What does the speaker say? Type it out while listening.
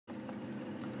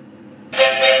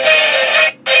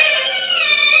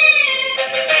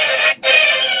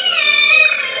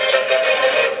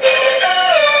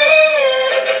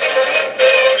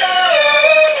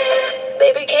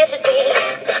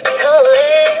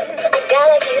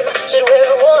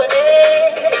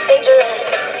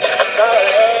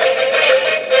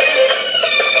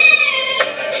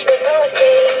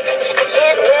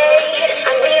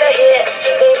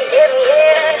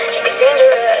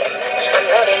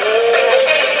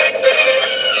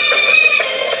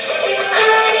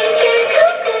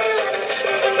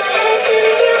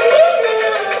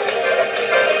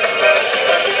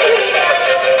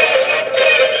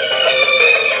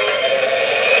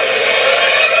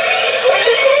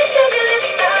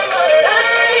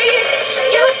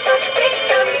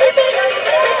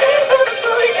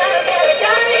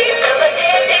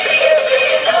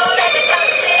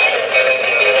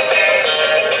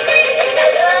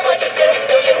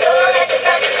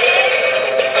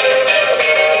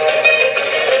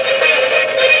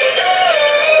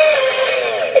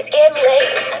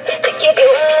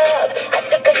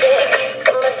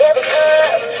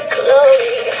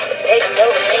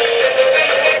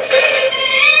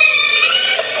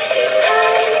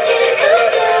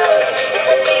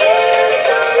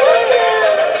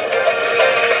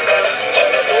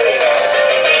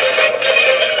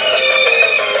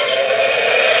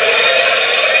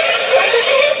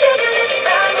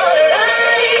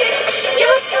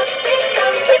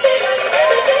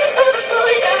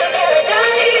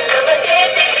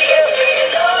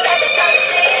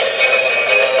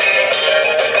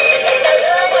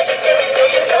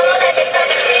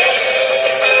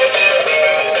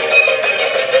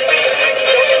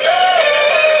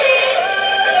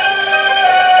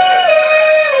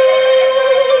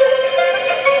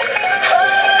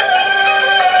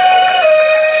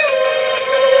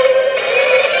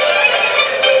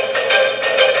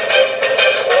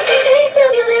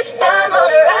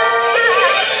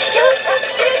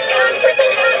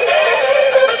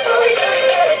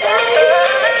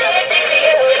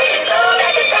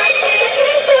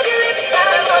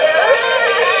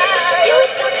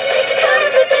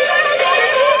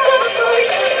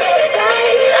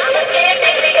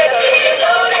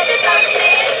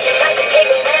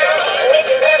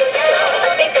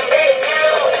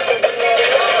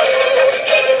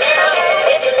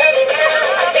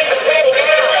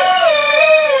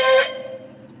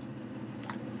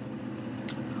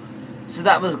so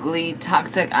that was Glee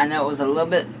Toxic. I know it was a little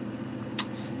bit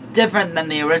different than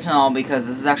the original because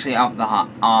this is actually off the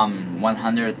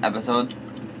 100th episode.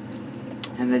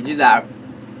 And they do that.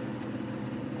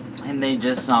 And they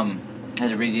just had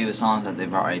to redo the songs that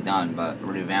they've already done, but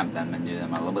revamp them and do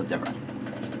them a little bit different.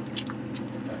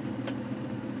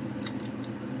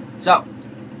 So,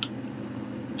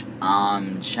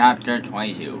 chapter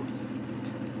 22.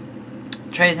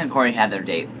 Trace and Corey had their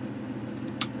date.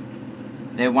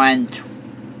 They went,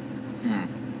 I'm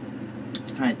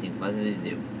trying to think, what did they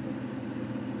do?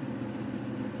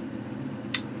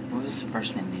 What was the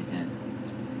first thing they did?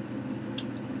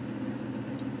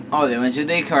 Oh, they went to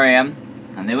the aquarium,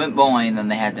 and they went bowling, then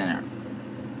they had dinner.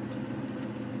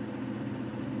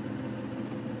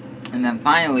 And then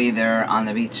finally, they're on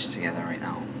the beach together right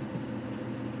now.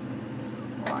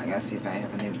 Well, I gotta see if I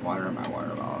have any water in my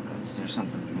water bottle, because there's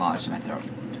something lodged in my throat.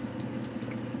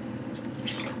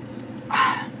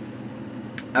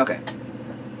 Okay.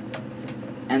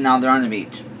 And now they're on the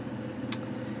beach.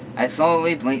 I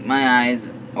slowly blinked my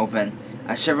eyes open.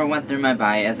 A shiver went through my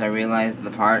body as I realized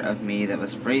the part of me that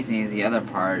was freezing as the other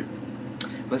part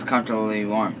was comfortably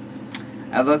warm.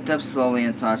 I looked up slowly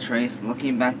and saw Trace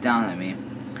looking back down at me.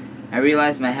 I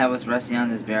realized my head was resting on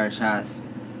his bare chest.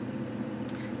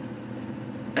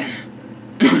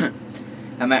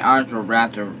 And my arms were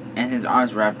wrapped his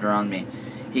arms wrapped around me.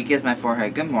 He kissed my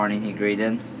forehead. "Good morning," he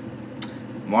greeted.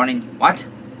 "Morning." "What?"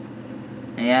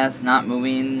 I asked, not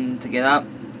moving to get up.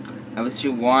 I was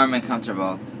too warm and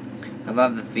comfortable. I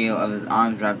loved the feel of his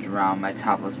arms wrapped around my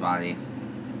topless body.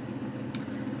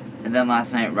 And then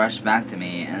last night rushed back to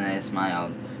me, and I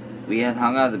smiled. We had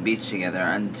hung out at the beach together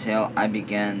until I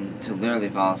began to literally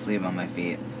fall asleep on my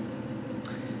feet.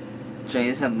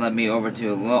 Trace had led me over to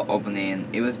a little opening.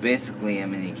 It was basically a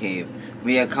mini cave.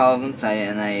 We had cuddled inside it,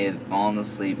 and I had fallen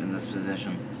asleep in this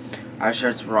position. Our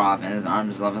shirts were off, and his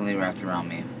arms lovingly wrapped around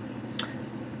me.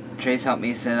 Trace helped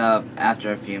me sit up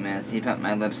after a few minutes. He pet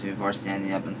my lips before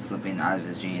standing up and slipping out of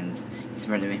his jeans. He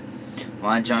smirked at me.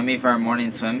 "Want to join me for a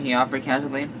morning swim?" he offered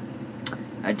casually.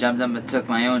 I jumped up and took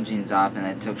my own jeans off, and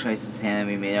I took Trace's hand and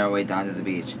we made our way down to the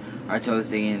beach, our toes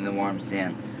digging in the warm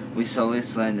sand. We slowly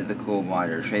slid into the cool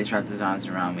water. Trace wrapped his arms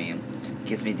around me and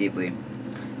kissed me deeply.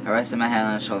 I rested my head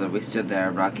on his shoulder. We stood there,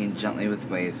 rocking gently with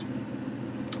waves.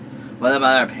 "What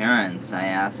about our parents?" I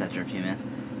asked after a few minutes.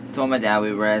 Told my dad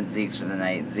we were at Zeke's for the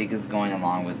night. "Zeke is going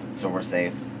along with it, so we're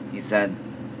safe," he said,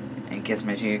 and kissed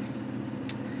my cheek.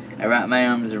 I wrapped my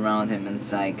arms around him and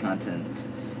sighed content.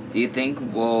 "Do you think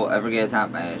we'll ever get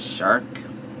attacked by a shark?"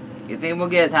 "You think we'll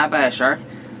get attacked by a shark?"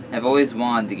 "I've always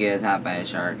wanted to get attacked by a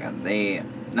shark.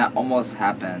 That almost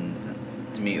happened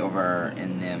to me over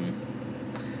in Nim."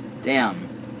 "Damn,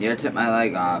 you took my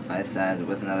leg off," I said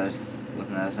with another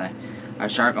sigh. "A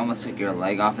shark almost took your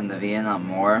leg off in the Vietnam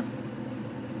War?"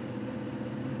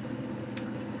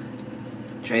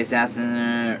 Trace asked in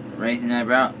a raising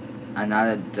eyebrow. I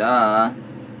nodded. "Duh.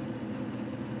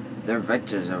 They're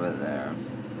victors over there.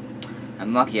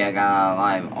 I'm lucky I got out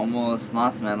alive. Almost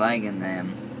lost my leg in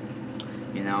them."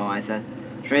 "You know," I said.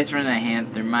 Trace ran a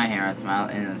hand through my hair and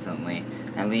smiled innocently.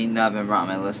 I leaned up and brought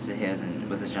my lips to his and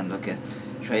with a gentle kiss.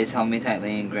 Trace held me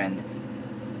tightly and grinned.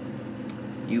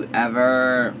 You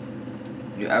ever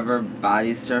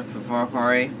body surfed before,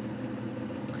 Corey?"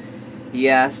 he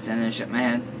asked, and I shook my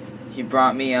head. He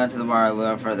brought me out to the water a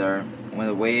little further. "When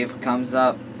a wave comes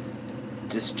up,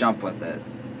 just jump with it,"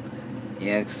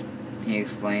 he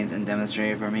explains and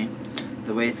demonstrated for me.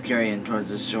 The waves carried him towards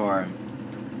the shore,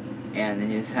 and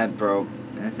his head broke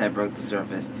the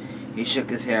surface. He shook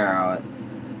his hair out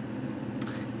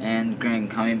and grinned,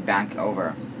 coming back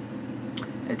over.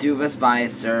 The two of us body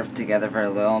surfed together for a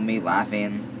little, me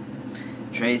laughing.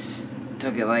 Trace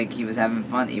took it like he was having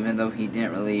fun, even though he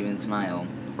didn't really even smile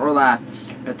or laugh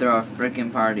or throw a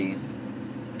frickin' party.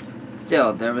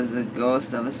 Still, there was the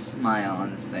ghost of a smile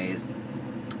on his face.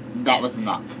 That was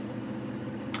enough.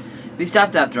 We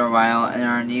stopped after a while, and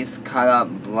our niece caught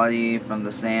up bloody from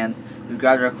the sand. We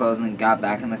grabbed our clothes and got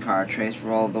back in the car. Trace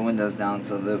rolled the windows down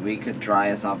so that we could dry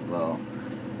us off a little.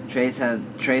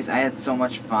 I had so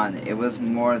much fun. It was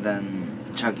more than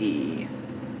Chuck E.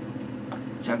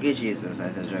 Cheese's, I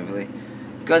said joyfully.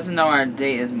 Good to know our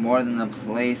date is more than a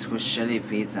place with shitty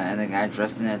pizza and a guy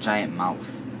dressed in a giant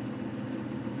mouse.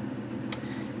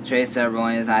 Trace said,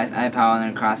 rolling his eyes. I pouted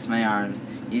and crossed my arms.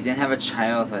 "You didn't have a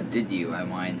childhood, did you?" I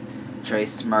whined.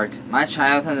 Trace smirked. "My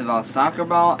childhood involved soccer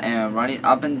ball and running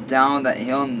up and down that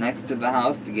hill next to the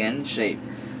house to get in shape.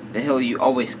 The hill you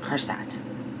always curse at."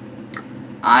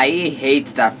 "I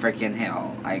hate that frickin'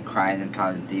 hill," I cried and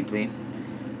pouted deeply.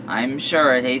 I'm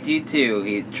sure it hates you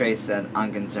too, Trace said,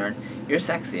 unconcerned. You're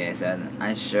sexy, I said.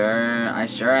 I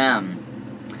sure am,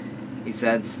 he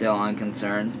said, still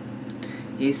unconcerned.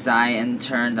 He sighed and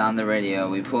turned on the radio.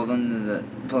 We pulled it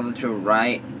to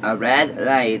a red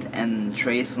light, and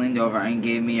Trace leaned over and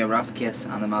gave me a rough kiss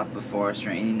on the mouth before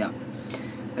straightening up.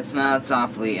 I smiled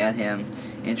softly at him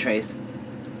in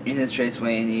his Trace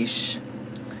way, and he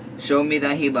showed me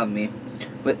that he loved me.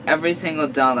 With every single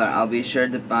dollar, I'll be sure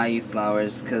to buy you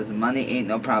flowers, 'cause money ain't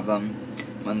no problem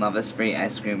when love is free, I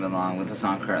screamed along with the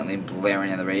song currently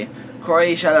blaring on the radio.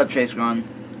 Corey, shut up, Trace groaned.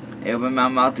 I opened my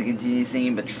mouth to continue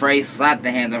singing, but Trace slapped the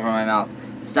hand over my mouth.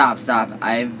 Stop.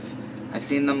 I've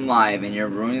seen them live, and you're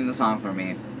ruining the song for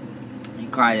me, he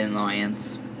cried in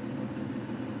annoyance.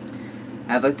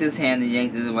 I looked at his hand and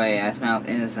yanked it away. I smiled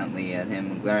innocently at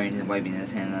him, glaring and wiping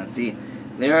his hand on the seat.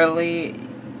 Literally,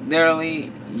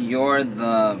 you're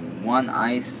the one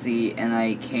I see, and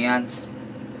I can't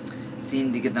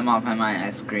seem to get them off my mind, I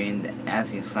screamed as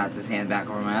he slapped his hand back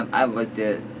over my mouth. I looked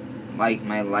at it like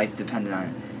my life depended on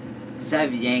it. Instead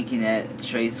of yanking it,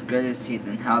 Trace gritted his teeth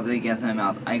and held it against my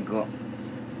mouth. I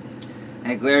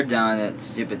glared down at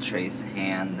stupid Trace's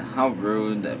hand. How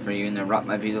rude for you to interrupt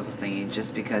my beautiful singing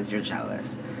just because you're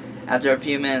jealous. After a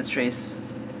few minutes,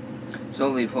 Trace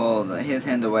slowly pulled his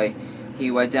hand away.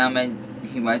 He wiped it on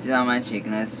my cheek,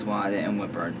 and I swatted it and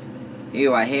whimpered.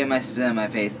 Ew, I hate my spit in my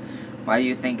face. Why do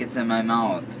you think it's in my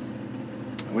mouth?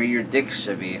 Where your dick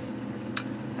should be,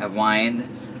 I whined,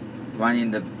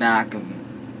 running the back of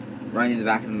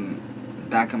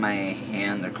my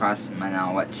hand across my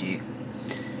now wet cheek.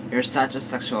 You're such a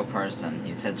sexual person,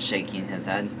 he said, shaking his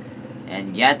head.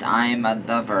 And yet I'm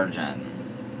the virgin.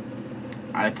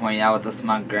 I pointed out with a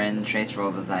smug grin. Trace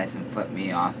rolled his eyes and flipped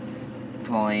me off,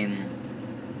 pulling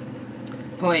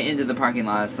into the parking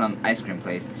lot of some ice cream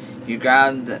place. He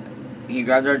grabbed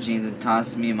our jeans and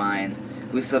tossed me mine.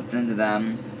 We slipped into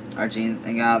our jeans,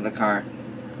 and got out of the car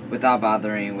without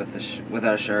bothering with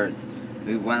our shirt.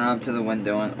 We went up to the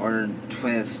window and ordered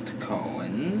twist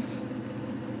cones.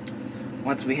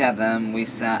 Once we had them, we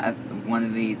sat at one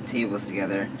of the tables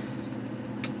together,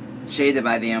 shaded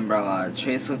by the umbrella.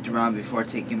 Trace looked around before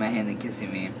taking my hand and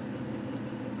kissing me.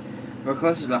 We're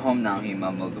closer to home now, he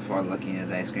mumbled before looking at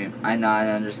his ice cream. I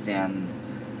nodded, understanding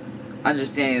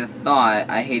the thought.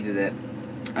 I hated it.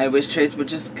 I wish Trace would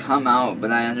just come out,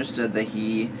 but I understood that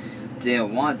he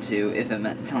didn't want to if it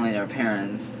meant telling our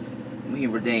parents we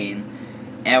were dating,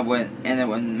 and it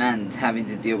would meant having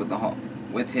to deal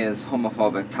with his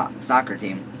homophobic soccer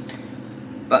team.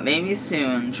 But maybe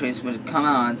soon Trace would come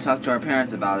out and talk to our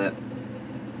parents about it.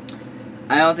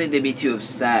 I don't think they'd be too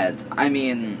upset. I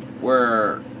mean,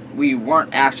 we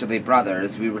weren't actually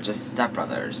brothers, we were just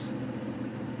stepbrothers.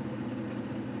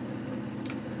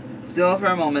 Still, for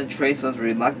a moment, Trace was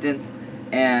reluctant,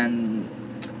 and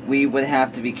we would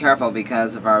have to be careful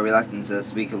because of our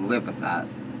reluctances. We could live with that.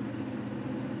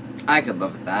 I could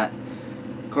live with that.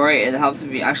 Corey, it helps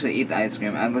if you actually eat the ice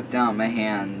cream. I looked down at my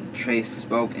hand. Trace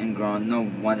spoke and groaned. No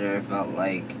wonder it felt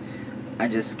like I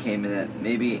just came in it.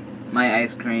 Maybe my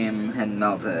ice cream had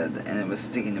melted and it was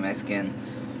sticking to my skin.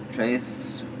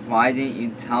 Trace, why didn't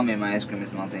you tell me my ice cream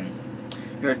is melting?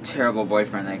 You're a terrible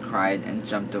boyfriend, I cried and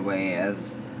jumped away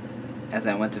as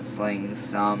I went to fling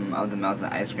some of the melted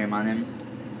ice cream on him.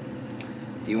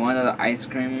 Do you want another ice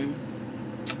cream?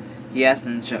 He asked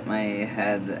and shook my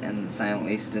head and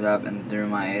silently stood up and threw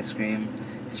my ice cream.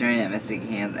 Staring at my sticky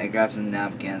hands, I grabbed some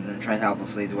napkins and tried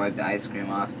helplessly to wipe the ice cream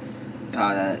off.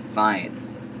 Pouted, fine.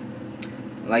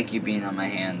 I like you being on my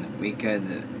hand. We could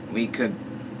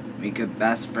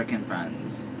best frickin'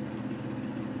 friends.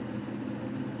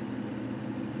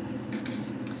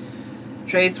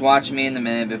 Trace watched me in a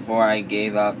minute before I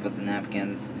gave up with the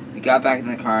napkins. We got back in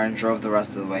the car and drove the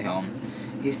rest of the way home.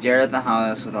 He stared at the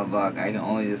house with a look I can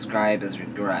only describe as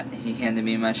regret. He handed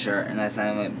me my shirt, and I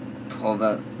silently pulled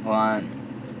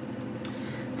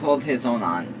his own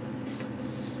on.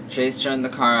 Trace turned the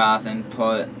car off and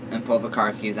pulled the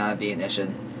car keys out of the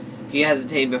ignition. He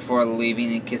hesitated before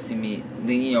leaning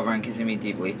over and kissing me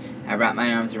deeply. I wrapped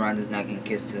my arms around his neck and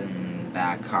kissed him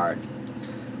back hard.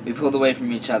 We pulled away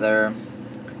from each other.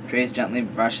 Trace gently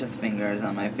brushed his fingers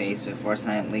on my face before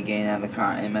silently getting out of the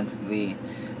car and mentally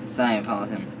sighing and followed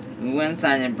him. We went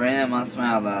inside and Brandon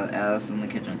smiled at us in the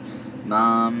kitchen.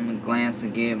 Mom glanced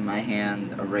and gave my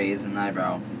hand a raise and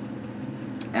eyebrow.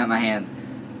 At my hand.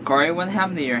 Corey, what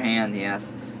happened to your hand? He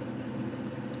asked.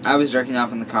 I was jerking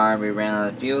off in the car and we ran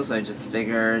out of fuel, so I just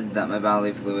figured that my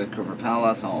bodily fluid could propel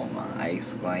us home, I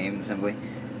exclaimed simply.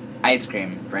 Ice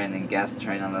cream, Brandon guessed,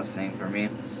 trying on this thing for me.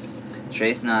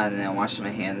 Trace nodded and I washed my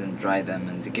hands and dried them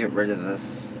and to get rid of the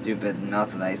stupid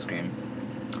melted ice cream.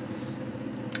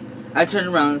 I turned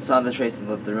around and saw that Trace had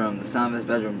left the room. The sound of his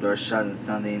bedroom door shut and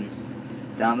sounding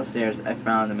down the stairs. I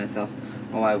frowned to myself.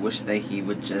 Oh, I wish that he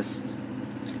could just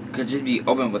be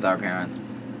open with our parents.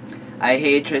 I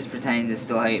hated Trace pretending to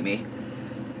still hate me.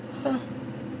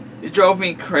 It drove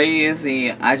me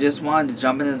crazy. I just wanted to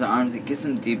jump in his arms and kiss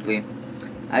him deeply.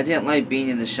 I didn't like being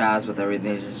in the shadows with our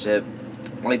relationship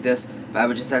like this, but I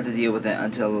would just have to deal with it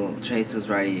until Trace was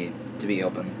ready to be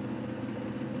open.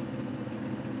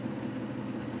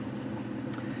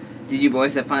 Did you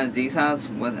boys have fun at Zeke's house?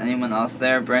 Was anyone else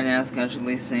there? Brandon asked,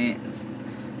 casually saying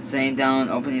down,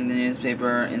 opening the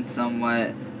newspaper in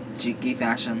somewhat cheeky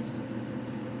fashion.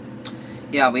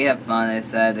 Yeah, we had fun, I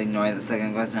said, ignoring the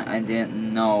second question. I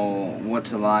didn't know what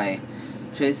to lie.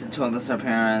 Trace had told us our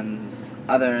parents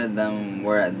other than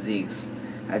were at Zeke's.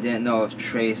 I didn't know if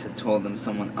Trace had told them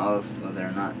someone else was there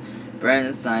or not.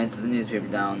 Brandon signed the newspaper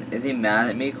down. Is he mad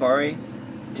at me, Corey?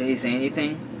 Did he say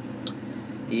anything?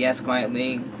 He asked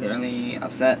quietly, clearly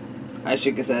upset. I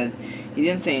shook his head. He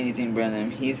didn't say anything,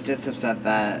 Brandon. He's just upset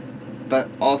that, but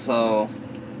also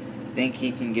think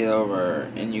he can get over,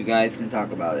 and you guys can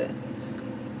talk about it,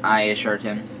 I assured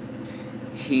him.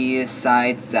 He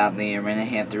sighed sadly and ran a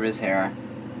hand through his hair.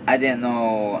 I didn't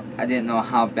know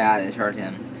how bad it hurt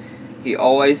him. He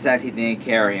always said he didn't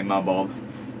care, he mumbled.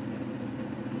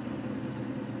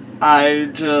 I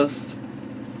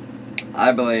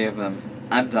believe him.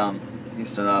 I'm dumb. He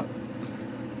stood up,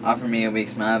 offered me a weak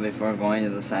smile before going to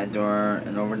the side door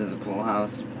and over to the pool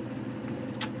house.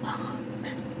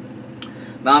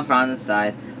 Mom frowned and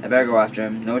sighed. I better go after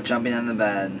him. No jumping on the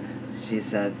bed, she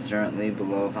said sternly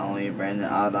below, following Brandon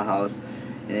out of the house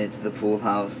and into the pool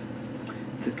house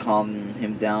to calm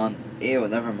him down. Ew,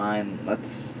 never mind.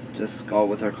 Let's just go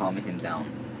with her calming him down.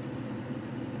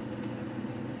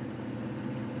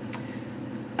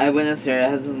 I went upstairs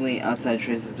hesitantly outside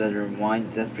Trace's bedroom, wanting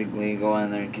to desperately go in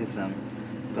there and kiss him.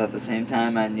 But at the same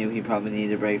time, I knew he probably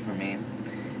needed a break from me.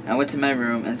 I went to my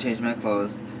room and changed my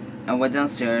clothes. I went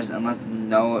downstairs and left a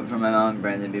note for my mom and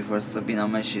Brandon before slipping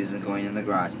on my shoes and going in the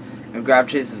garage. I grabbed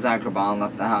Trace's soccer ball and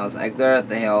left the house. I glared at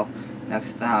the hill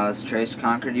next to the house. Trace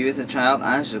conquered you as a child,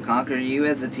 I shall conquer you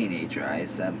as a teenager, I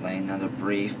said, laying out a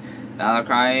brief battle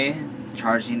cry,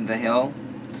 charging the hill.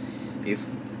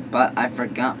 But I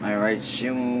forgot to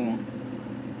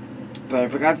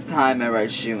tie my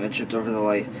right shoe and tripped over the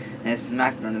lace, and it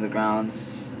smacked under the ground,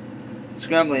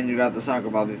 scrambling to grab the soccer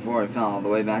ball before it fell all the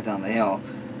way back down the hill.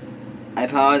 I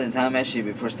paused and tied my shoe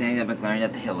before standing up and glaring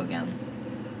at the hill again.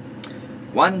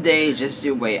 One day, just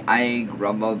you wait, I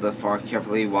grumbled before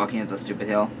carefully walking up the stupid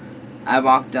hill. I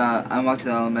walked to the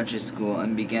elementary school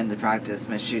and began to practice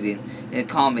my shooting. It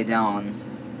calmed me down.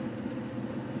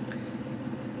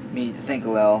 Me to think a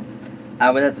little.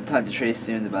 I would have to talk to Trace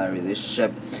soon about our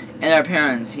relationship and our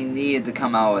parents. He needed to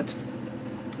come out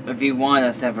if he wanted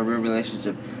us to have a real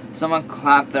relationship. Someone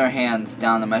clapped their hands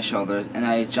down on my shoulders, and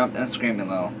I jumped and screamed a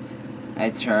little. I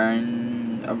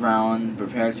turned around,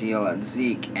 prepared to yell at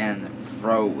Zeke, and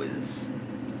froze.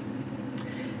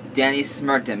 Danny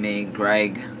smirked at me,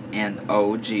 Greg, and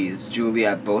oh geez,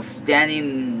 Julia, both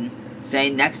standing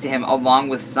next to him, along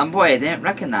with some boy I didn't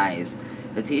recognize.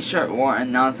 The t-shirt wore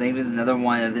announced that he was another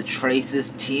one of the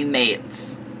Trace's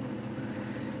teammates.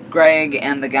 Greg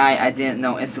and the guy I didn't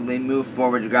know instantly moved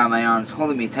forward to grab my arms,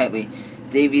 holding me tightly.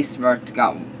 Davy's smirk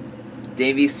got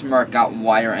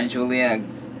wider, and Julia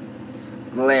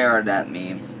glared at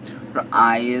me, her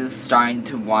eyes starting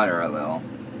to water a little.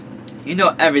 You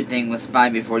know everything was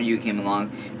fine before you came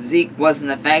along. Zeke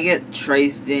wasn't a faggot.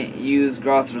 Trace didn't use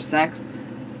girls for sex.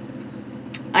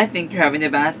 I think you're having a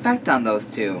bad effect on those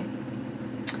two.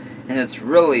 And it's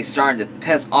really starting to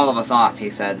piss all of us off, he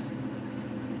said.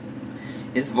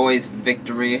 His voice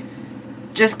victory.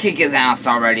 Just kick his ass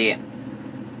already.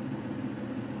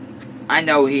 I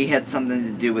know he had something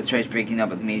to do with Trace breaking up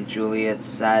with me, Juliet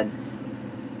said,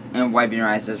 and wiping her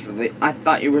eyes desperately. I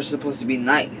thought you were supposed to be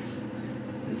nice.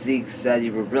 Zeke said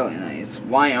you were really nice.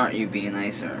 Why aren't you being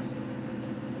nicer?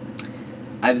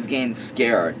 I was getting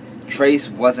scared. Trace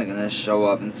wasn't going to show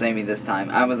up and save me this time.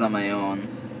 I was on my own.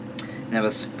 And I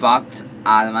was fucked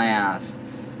out of my ass.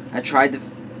 I tried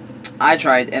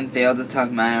and failed to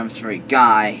tug my arms free.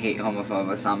 God, I hate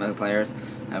homophobic soccer players.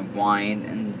 I whined,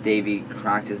 and Davy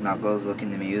cracked his knuckles,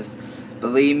 looking amused.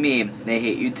 Believe me, they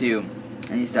hate you too.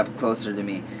 And he stepped closer to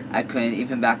me. I couldn't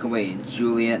even back away.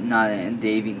 Juliet nodded, and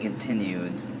Davy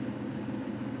continued.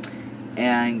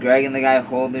 And Greg and the guy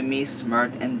holding me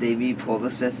smirked, and Davy pulled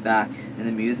his fist back, and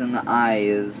amused in the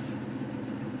eyes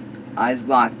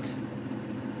locked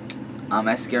on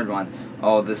my scared one.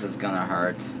 Oh, this is gonna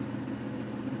hurt.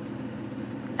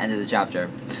 End of the chapter.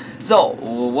 So,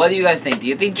 what do you guys think? Do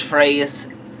you think Trace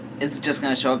is just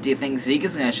gonna show up? Do you think Zeke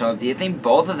is gonna show up? Do you think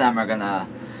both of them are gonna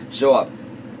show up?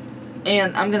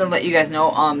 And I'm gonna let you guys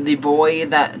know, the boy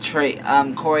that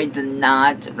Corey did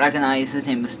not recognize, his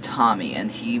name was Tommy,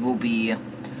 and he will be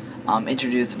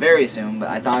introduced very soon. But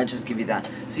I thought I'd just give you that.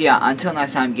 So yeah, until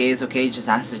next time, guys. Okay, just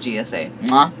ask the GSA.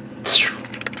 Mwah.